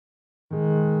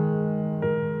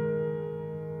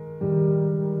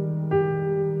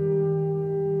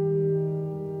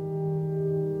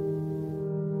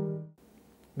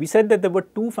we said that there were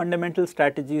two fundamental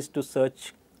strategies to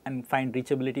search and find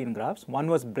reachability in graphs. One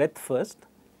was breadth first,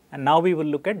 and now we will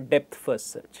look at depth first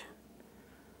search.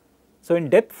 So, in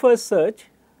depth first search,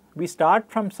 we start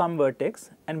from some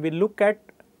vertex and we look at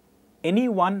any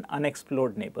one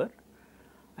unexplored neighbor,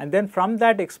 and then from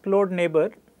that explored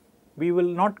neighbor, we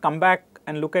will not come back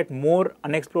and look at more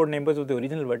unexplored neighbors of the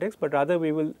original vertex, but rather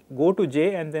we will go to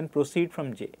J and then proceed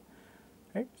from J,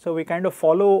 right. So, we kind of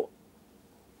follow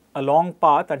a long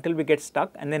path until we get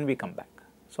stuck and then we come back.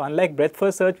 So, unlike breadth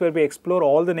first search where we explore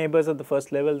all the neighbors at the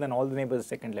first level, then all the neighbors at the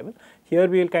second level, here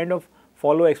we will kind of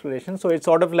follow exploration. So, it is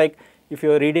sort of like if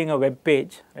you are reading a web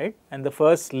page, right, and the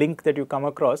first link that you come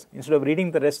across, instead of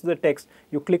reading the rest of the text,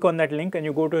 you click on that link and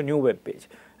you go to a new web page.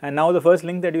 And now the first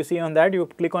link that you see on that, you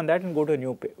click on that and go to a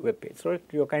new web page. So,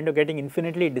 you are kind of getting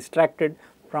infinitely distracted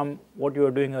from what you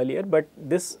were doing earlier, but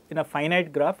this in a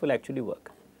finite graph will actually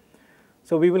work.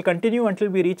 So, we will continue until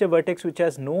we reach a vertex which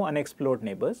has no unexplored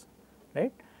neighbors,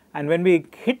 right, and when we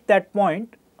hit that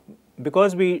point,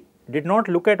 because we did not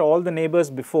look at all the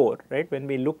neighbors before, right, when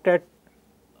we looked at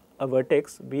a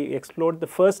vertex, we explored the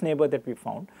first neighbor that we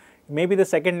found. Maybe the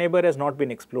second neighbor has not been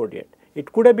explored yet.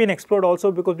 It could have been explored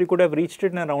also because we could have reached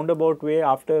it in a roundabout way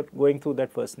after going through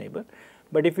that first neighbor.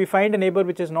 But if we find a neighbor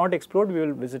which is not explored, we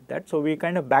will visit that. So, we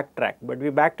kind of backtrack, but we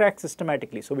backtrack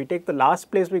systematically. So, we take the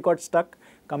last place we got stuck,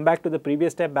 come back to the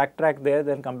previous step, backtrack there,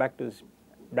 then come back to this,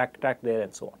 backtrack there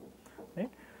and so on, right.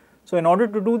 So, in order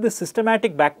to do this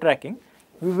systematic backtracking,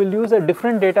 we will use a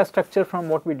different data structure from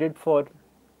what we did for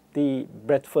the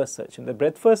breadth first search. In the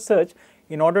breadth first search,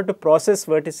 in order to process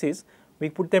vertices, we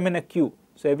put them in a queue.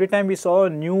 So, every time we saw a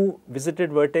new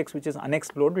visited vertex which is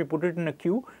unexplored, we put it in a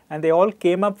queue and they all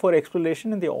came up for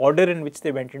exploration in the order in which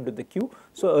they went into the queue.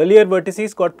 So, earlier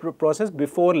vertices got processed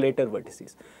before later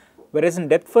vertices. Whereas in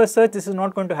depth first search, this is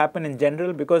not going to happen in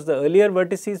general because the earlier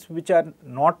vertices which are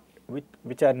not,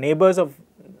 which are neighbors of,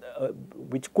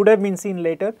 which could have been seen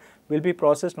later, will be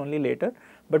processed only later.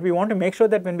 But we want to make sure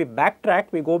that when we backtrack,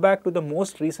 we go back to the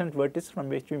most recent vertex from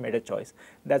which we made a choice.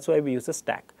 That is why we use a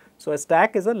stack. So, a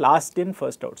stack is a last in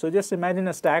first out. So, just imagine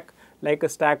a stack like a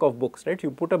stack of books, right. You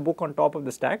put a book on top of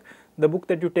the stack, the book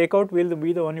that you take out will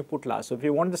be the one you put last. So, if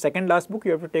you want the second last book,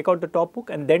 you have to take out the top book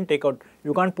and then take out,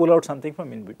 you can't pull out something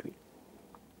from in between.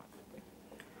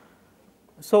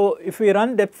 So, if we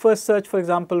run depth first search, for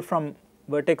example, from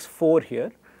vertex 4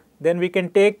 here, then we can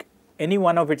take any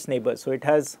one of its neighbors. So, it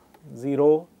has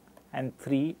 0 and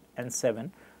 3 and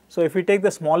 7. So, if we take the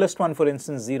smallest one, for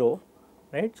instance 0,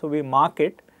 right. So, we mark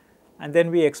it and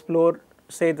then we explore,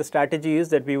 say the strategy is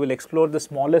that we will explore the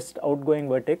smallest outgoing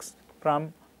vertex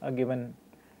from a given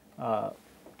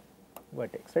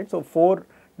vertex, right. So, 4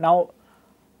 now,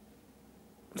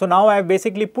 so now I have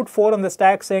basically put 4 on the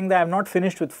stack saying that I have not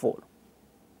finished with 4.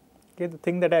 Okay, the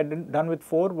thing that I had done with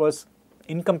 4 was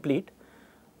incomplete,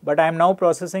 but I am now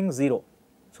processing 0.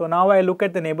 So, now I look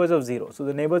at the neighbors of 0. So,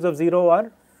 the neighbors of 0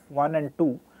 are 1 and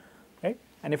 2, right,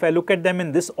 and if I look at them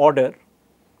in this order,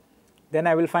 then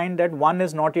I will find that 1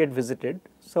 is not yet visited.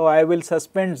 So, I will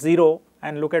suspend 0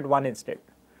 and look at 1 instead,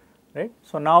 right.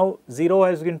 So, now 0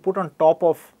 has been put on top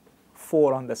of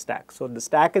 4 on the stack. So, the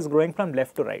stack is growing from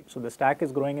left to right. So, the stack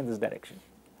is growing in this direction,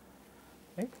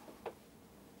 right.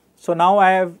 So, now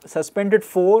I have suspended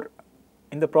 4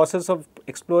 in the process of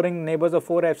exploring neighbors of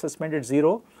 4, I have suspended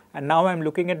 0 and now I am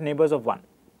looking at neighbors of 1.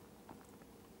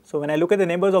 So, when I look at the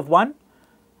neighbors of 1,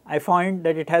 I find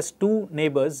that it has 2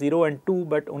 neighbors 0 and 2,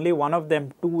 but only one of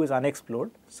them 2 is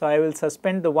unexplored. So, I will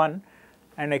suspend the 1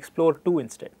 and explore 2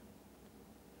 instead.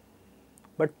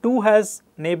 But 2 has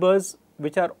neighbors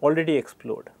which are already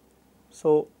explored.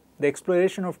 So, the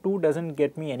exploration of 2 does not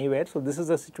get me anywhere. So, this is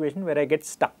a situation where I get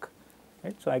stuck,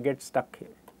 right. So, I get stuck here.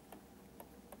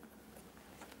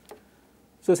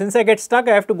 So, since I get stuck,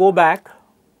 I have to go back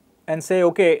and say,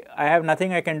 okay, I have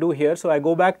nothing I can do here. So, I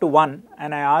go back to 1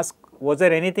 and I ask, was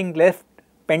there anything left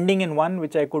pending in 1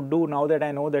 which I could do now that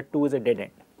I know that 2 is a dead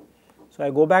end. So,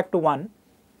 I go back to 1,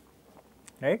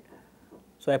 right.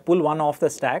 So, I pull 1 off the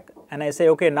stack and I say,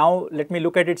 okay, now let me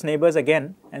look at its neighbors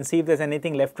again and see if there is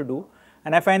anything left to do,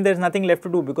 and I find there is nothing left to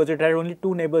do because it had only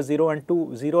 2 neighbors 0 and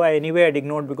 2. 0 I anyway had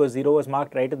ignored because 0 was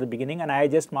marked right at the beginning and I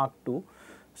just marked 2.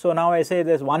 So, now I say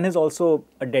this 1 is also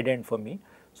a dead end for me.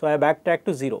 So, I backtrack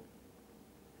to 0.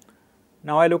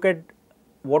 Now, I look at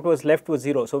what was left was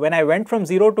 0. So, when I went from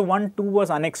 0 to 1, 2 was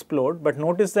unexplored, but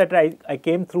notice that I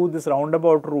came through this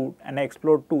roundabout route and I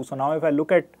explored 2. So, now if I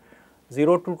look at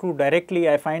 0 to 2 directly,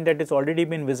 I find that it has already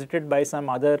been visited by some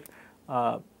other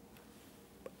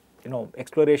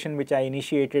exploration which I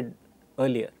initiated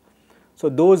earlier. So,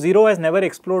 though 0 has never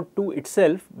explored 2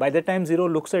 itself, by the time 0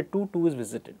 looks at 2, 2 is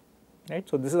visited. right.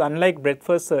 So, this is unlike breadth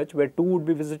first search where 2 would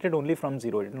be visited only from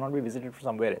 0, it will not be visited from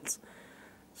somewhere else.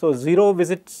 So, 0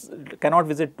 visits cannot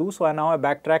visit 2, so now I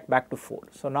backtrack back to 4.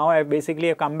 So, now I basically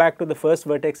have come back to the first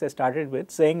vertex I started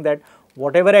with, saying that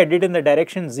whatever I did in the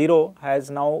direction 0 has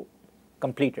now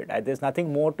completed, there is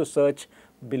nothing more to search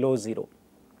below 0.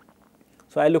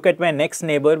 So, I look at my next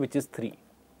neighbor, which is 3,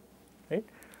 right.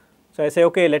 So, I say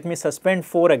okay, let me suspend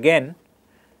 4 again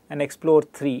and explore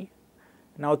 3.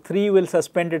 Now, 3 will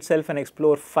suspend itself and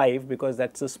explore 5 because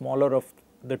that is the smaller of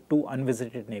the 2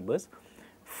 unvisited neighbors.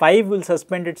 5 will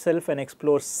suspend itself and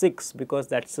explore 6 because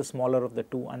that is the smaller of the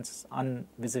 2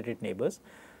 unvisited neighbors.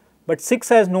 But 6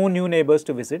 has no new neighbors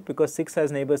to visit because 6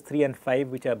 has neighbors 3 and 5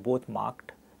 which are both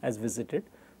marked as visited.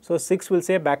 So, 6 will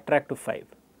say backtrack to 5.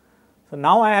 So,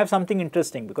 now I have something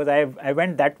interesting because I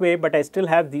went that way, but I still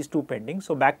have these 2 pending.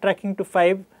 So, backtracking to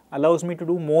 5 allows me to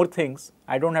do more things.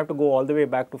 I do not have to go all the way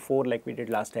back to 4 like we did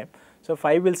last time. So,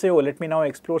 5 will say, oh, let me now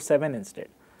explore 7 instead,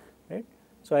 right.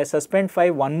 So, I suspend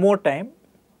 5 one more time,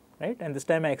 right, and this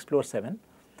time I explore 7.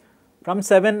 From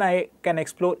 7 I can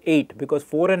explore 8 because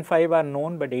 4 and 5 are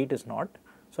known, but 8 is not.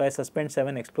 So, I suspend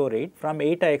 7, explore 8. From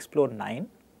 8 I explore 9,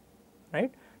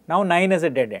 right. Now, 9 is a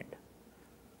dead end.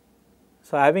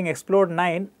 So, having explored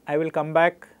 9, I will come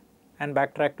back and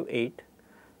backtrack to 8,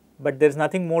 but there is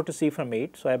nothing more to see from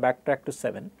 8. So, I backtrack to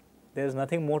 7. There is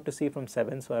nothing more to see from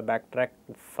 7. So, I backtrack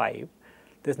to 5.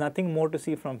 There is nothing more to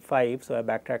see from 5. So, I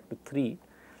backtrack to 3.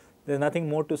 There is nothing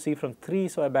more to see from 3.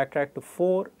 So, I backtrack to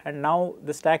 4, and now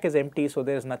the stack is empty. So,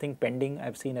 there is nothing pending. I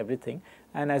have seen everything,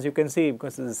 and as you can see,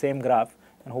 because it is the same graph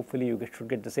and hopefully you should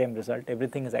get the same result,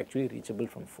 everything is actually reachable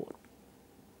from 4.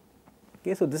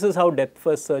 Okay, so, this is how depth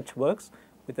first search works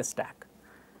with a stack.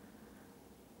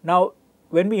 Now,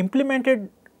 when we implemented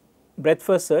breadth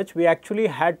first search, we actually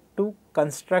had to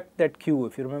construct that queue.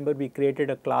 If you remember, we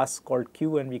created a class called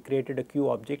queue and we created a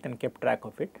queue object and kept track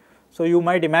of it. So, you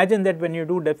might imagine that when you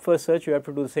do depth first search, you have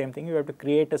to do the same thing. You have to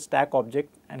create a stack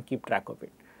object and keep track of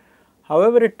it.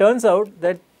 However, it turns out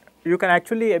that you can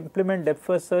actually implement depth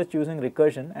first search using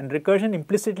recursion, and recursion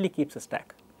implicitly keeps a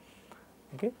stack.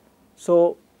 Okay.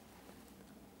 So,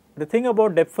 the thing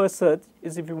about depth first search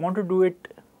is if you want to do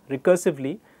it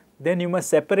recursively, then you must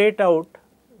separate out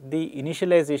the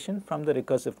initialization from the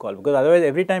recursive call, because otherwise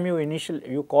every time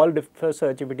you call depth first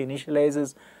search, if it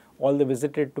initializes all the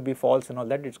visited to be false and all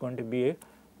that, it is going to be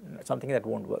something that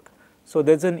will not work. So,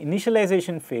 there is an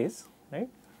initialization phase, right,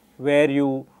 where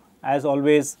you as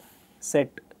always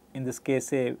set, in this case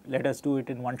say let us do it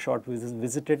in one shot with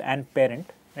visited and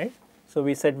parent, right. So,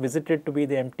 we set visited to be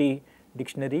the empty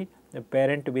dictionary, the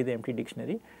parent to be the empty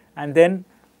dictionary, and then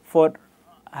for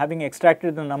having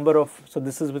extracted the number of, so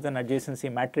this is with an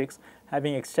adjacency matrix,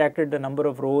 having extracted the number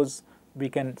of rows, we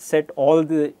can set all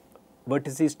the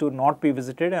vertices to not be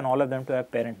visited and all of them to have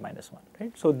parent -1,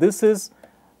 right. So, this is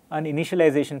an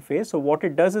initialization phase. So, what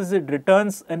it does is it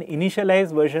returns an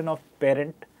initialized version of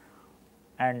parent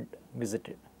and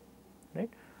visited, right.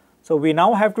 So, we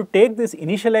now have to take this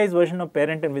initialized version of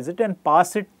parent and visited and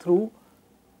pass it through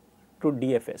to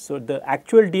DFS. So, the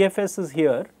actual DFS is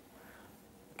here.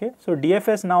 Okay. So,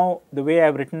 DFS now, the way I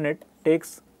have written it,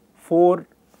 takes 4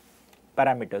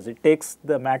 parameters. It takes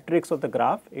the matrix of the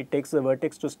graph, it takes the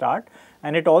vertex to start,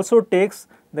 and it also takes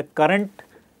the current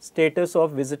status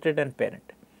of visited and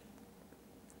parent,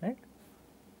 right.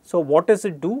 So, what does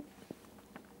it do,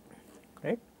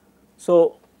 right?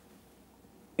 So,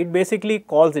 it basically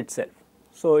calls itself.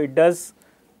 So, it does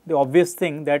the obvious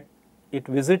thing that it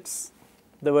visits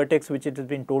the vertex which it has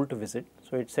been told to visit.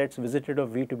 So, it sets visited of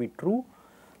v to be true,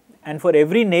 and for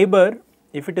every neighbor,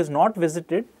 if it is not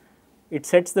visited, it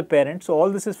sets the parent. So, all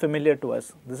this is familiar to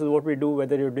us. This is what we do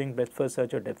whether you are doing breadth first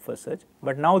search or depth first search.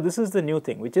 But now this is the new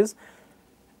thing, which is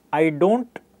I do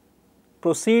not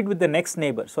proceed with the next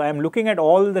neighbor. So, I am looking at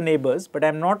all the neighbors, but I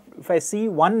am not, if I see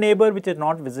one neighbor which is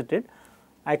not visited,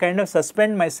 I kind of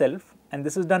suspend myself, and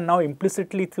this is done now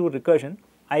implicitly through recursion.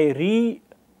 I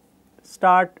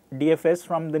restart DFS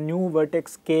from the new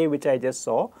vertex k which I just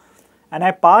saw, and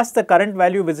I pass the current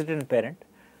value visited and parent.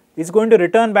 It is going to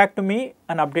return back to me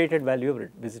an updated value of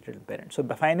visited and parent. So,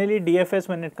 finally DFS,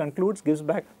 when it concludes, gives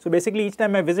back. So, basically each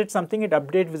time I visit something, it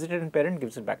updates visited and parent,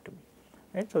 gives it back to me,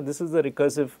 right. So, this is the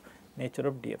recursive nature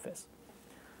of DFS.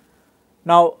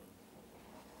 Now,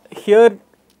 here,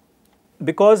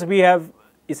 because we have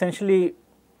essentially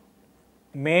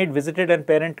made visited and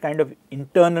parent kind of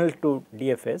internal to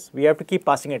DFS, we have to keep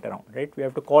passing it around, right. We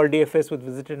have to call DFS with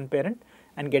visited and parent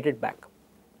and get it back.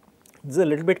 This is a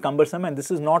little bit cumbersome, and this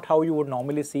is not how you would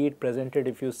normally see it presented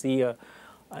if you see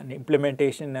an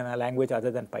implementation in a language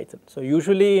other than Python. So,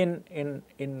 usually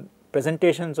in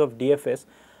presentations of DFS,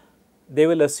 they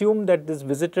will assume that this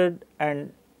visited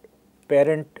and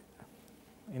parent,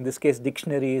 in this case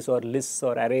dictionaries or lists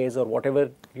or arrays or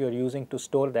whatever you are using to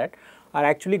store that, are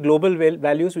actually global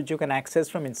values which you can access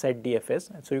from inside DFS,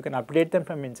 and so you can update them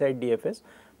from inside DFS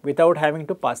without having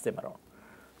to pass them around.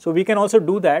 So we can also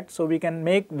do that. So we can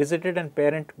make visited and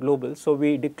parent global. So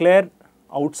we declare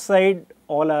outside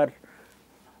all our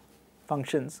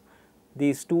functions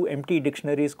these two empty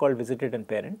dictionaries called visited and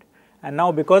parent. And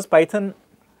now because Python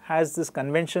has this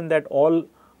convention that all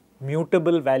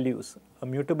mutable values, a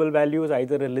mutable value is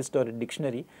either a list or a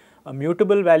dictionary, a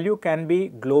mutable value can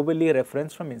be globally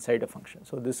referenced from inside a function.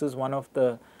 So this is one of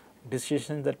the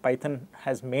decisions that Python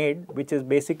has made, which is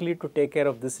basically to take care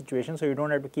of this situation, so you don't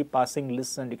have to keep passing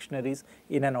lists and dictionaries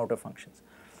in and out of functions.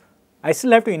 I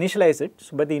still have to initialize it,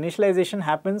 but the initialization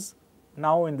happens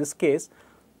now in this case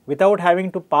without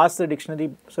having to pass the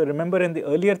dictionary. So remember, in the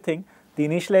earlier thing, the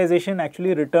initialization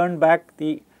actually returned back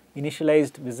the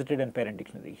initialized visited and parent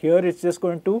dictionary. Here it's just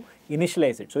going to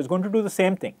initialize it. So it's going to do the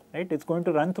same thing, right? It's going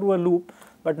to run through a loop,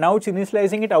 but now it's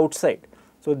initializing it outside.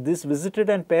 So this visited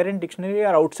and parent dictionary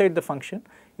are outside the function,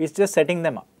 it's just setting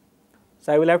them up.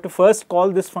 So I will have to first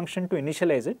call this function to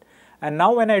initialize it, and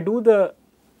now when I do the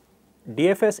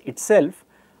DFS itself,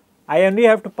 I only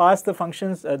have to pass the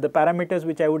functions, the parameters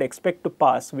which I would expect to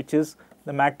pass, which is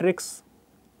the matrix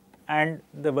and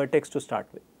the vertex to start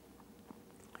with.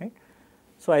 Right?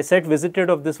 So I set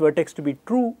visited of this vertex to be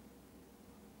true,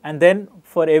 and then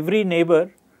for every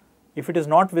neighbor, if it is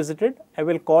not visited, I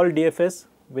will call DFS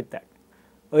with that.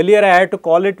 Earlier I had to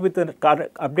call it with an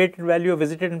updated value of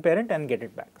visited and parent and get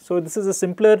it back. So this is a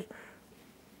simpler,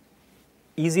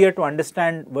 easier to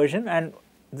understand version, and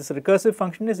this recursive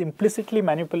function is implicitly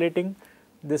manipulating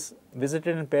this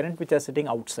visited and parent which are sitting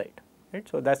outside, right?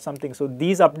 So that's something. So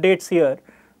these updates here,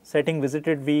 setting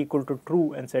visited v equal to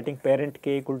true and setting parent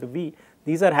k equal to v,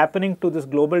 these are happening to this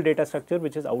global data structure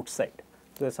which is outside.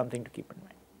 So that's something to keep in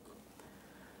mind.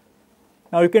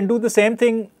 Now you can do the same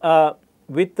thing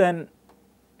with an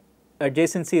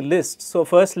adjacency list. So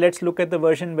first let's look at the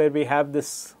version where we have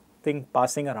this thing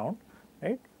passing around,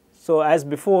 right? So as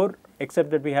before, except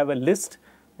that we have a list,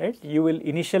 right? You will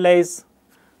initialize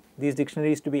these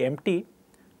dictionaries to be empty.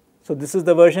 So this is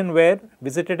the version where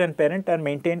visited and parent are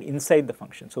maintained inside the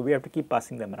function. So we have to keep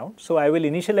passing them around. So I will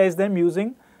initialize them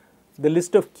using the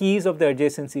list of keys of the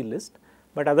adjacency list,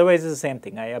 but otherwise it's the same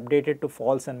thing. I update it to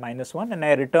false and -1 and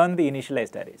I return the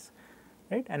initialized arrays.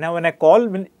 Right? And now when I call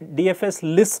DFS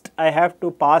list, I have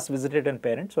to pass visited and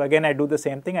parent. So again I do the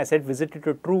same thing. I set visited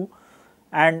to true,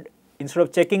 and instead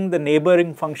of checking the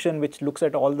neighboring function which looks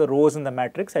at all the rows in the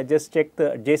matrix, I just check the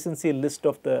adjacency list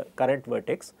of the current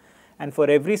vertex. And for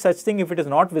every such thing, if it is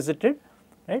not visited,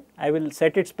 right, I will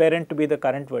set its parent to be the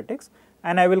current vertex,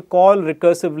 and I will call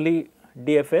recursively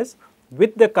DFS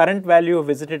with the current value of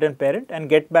visited and parent and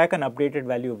get back an updated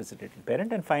value of visited and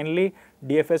parent, and finally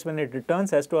DFS when it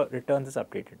returns has to return this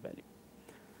updated value.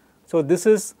 So this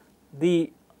is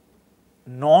the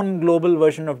non-global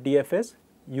version of DFS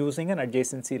using an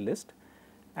adjacency list,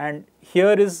 and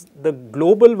here is the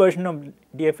global version of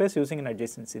DFS using an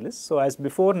adjacency list. So as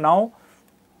before, now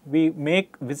we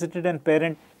make visited and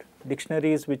parent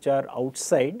dictionaries which are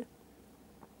outside.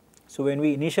 So when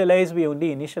we initialize, we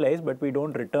only initialize, but we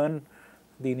don't return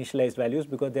the initialized values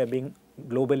because they are being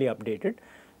globally updated,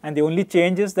 and the only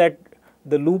change is that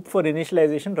the loop for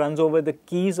initialization runs over the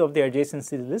keys of the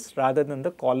adjacency list rather than the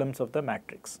columns of the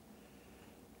matrix.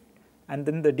 And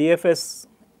then the DFS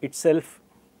itself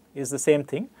is the same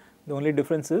thing. The only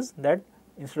difference is that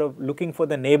instead of looking for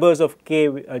the neighbors of k,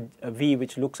 v,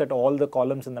 which looks at all the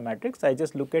columns in the matrix, I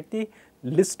just look at the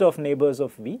list of neighbors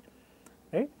of v,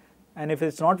 right? And if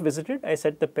it's not visited, I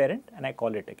set the parent and I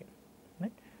call it again,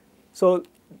 right? So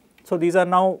these are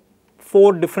now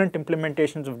 4 different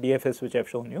implementations of DFS which I have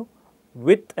shown you,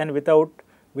 with and without,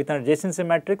 with an adjacency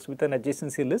matrix, with an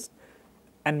adjacency list,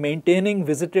 and maintaining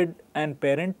visited and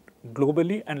parent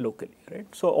globally and locally, right?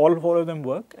 So all 4 of them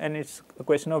work, and it's a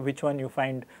question of which one you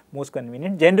find most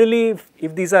convenient. Generally,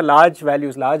 if these are large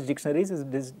values, large dictionaries,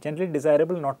 it's generally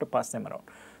desirable not to pass them around.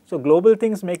 So global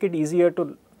things make it easier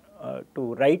to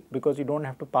write because you don't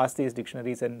have to pass these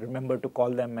dictionaries and remember to call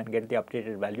them and get the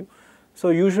updated value. So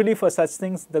usually for such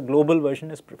things, the global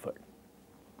version is preferred.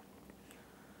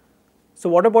 So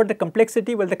what about the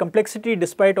complexity? Well, the complexity,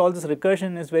 despite all this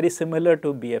recursion, is very similar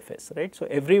to BFS, right? So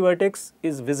every vertex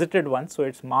is visited once, so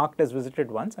it's marked as visited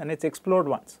once, and it's explored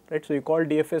once, right? So you call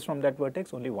DFS from that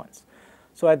vertex only once.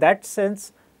 So at that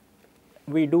sense,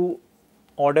 we do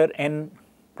order n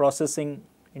processing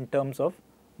in terms of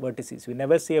vertices. We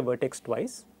never see a vertex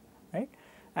twice, right?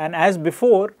 And as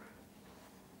before,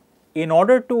 in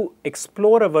order to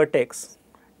explore a vertex,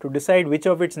 to decide which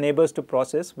of its neighbors to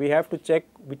process, we have to check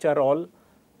which are all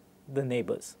the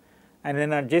neighbors. And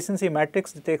in an adjacency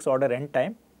matrix, it takes order n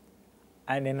time,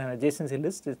 and in an adjacency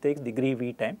list, it takes degree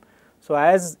v time. So,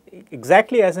 as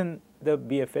exactly as in the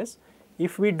BFS,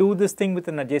 if we do this thing with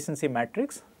an adjacency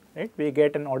matrix, right, we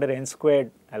get an order n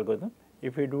squared algorithm.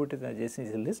 If we do it with an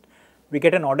adjacency list, we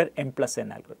get an order m plus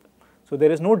n algorithm. So,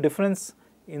 there is no difference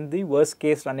in the worst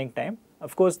case running time.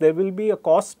 Of course, there will be a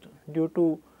cost due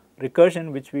to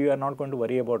recursion, which we are not going to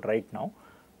worry about right now,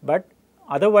 but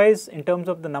otherwise, in terms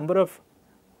of the number of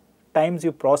times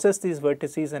you process these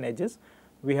vertices and edges,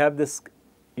 we have this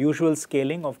usual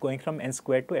scaling of going from n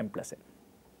squared to m plus n.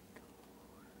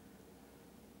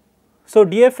 So,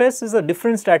 DFS is a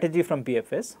different strategy from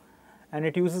BFS, and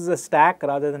it uses a stack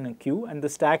rather than a queue, and the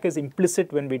stack is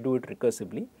implicit when we do it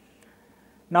recursively.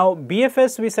 Now,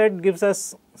 BFS, we said, gives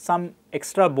us some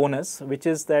extra bonus, which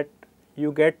is that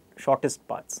you get shortest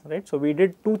paths, right. So, we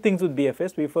did two things with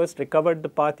BFS. We first recovered the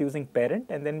path using parent,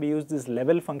 and then we used this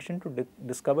level function to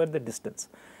discover the distance.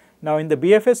 Now, in the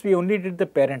BFS, we only did the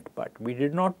parent part. We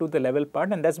did not do the level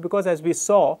part, and that is because, as we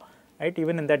saw, right,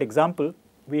 even in that example,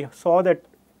 we saw that,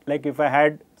 like, if I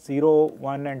had 0,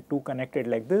 1 and 2 connected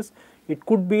like this, it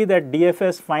could be that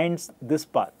DFS finds this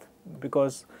path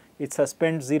because it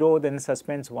suspends 0, then it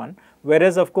suspends 1,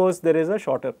 whereas of course there is a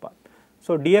shorter path.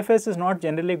 So, DFS is not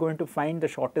generally going to find the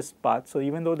shortest path. So,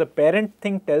 even though the parent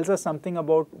thing tells us something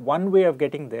about one way of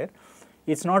getting there,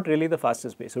 it is not really the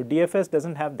fastest way. So, DFS does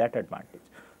not have that advantage.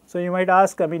 So, you might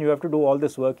ask, I mean, you have to do all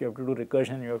this work, you have to do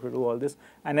recursion, you have to do all this,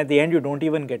 and at the end you do not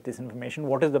even get this information.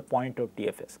 What is the point of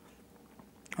DFS?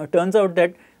 It turns out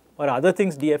that for other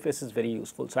things DFS is very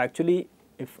useful. So, actually,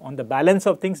 if on the balance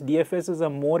of things, DFS is a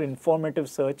more informative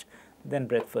search than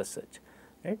breadth first search,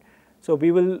 right. So,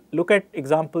 we will look at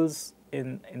examples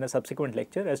in a subsequent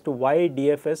lecture as to why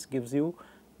DFS gives you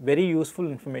very useful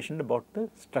information about the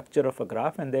structure of a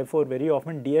graph, and therefore very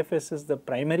often DFS is the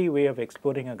primary way of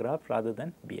exploring a graph rather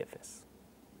than BFS.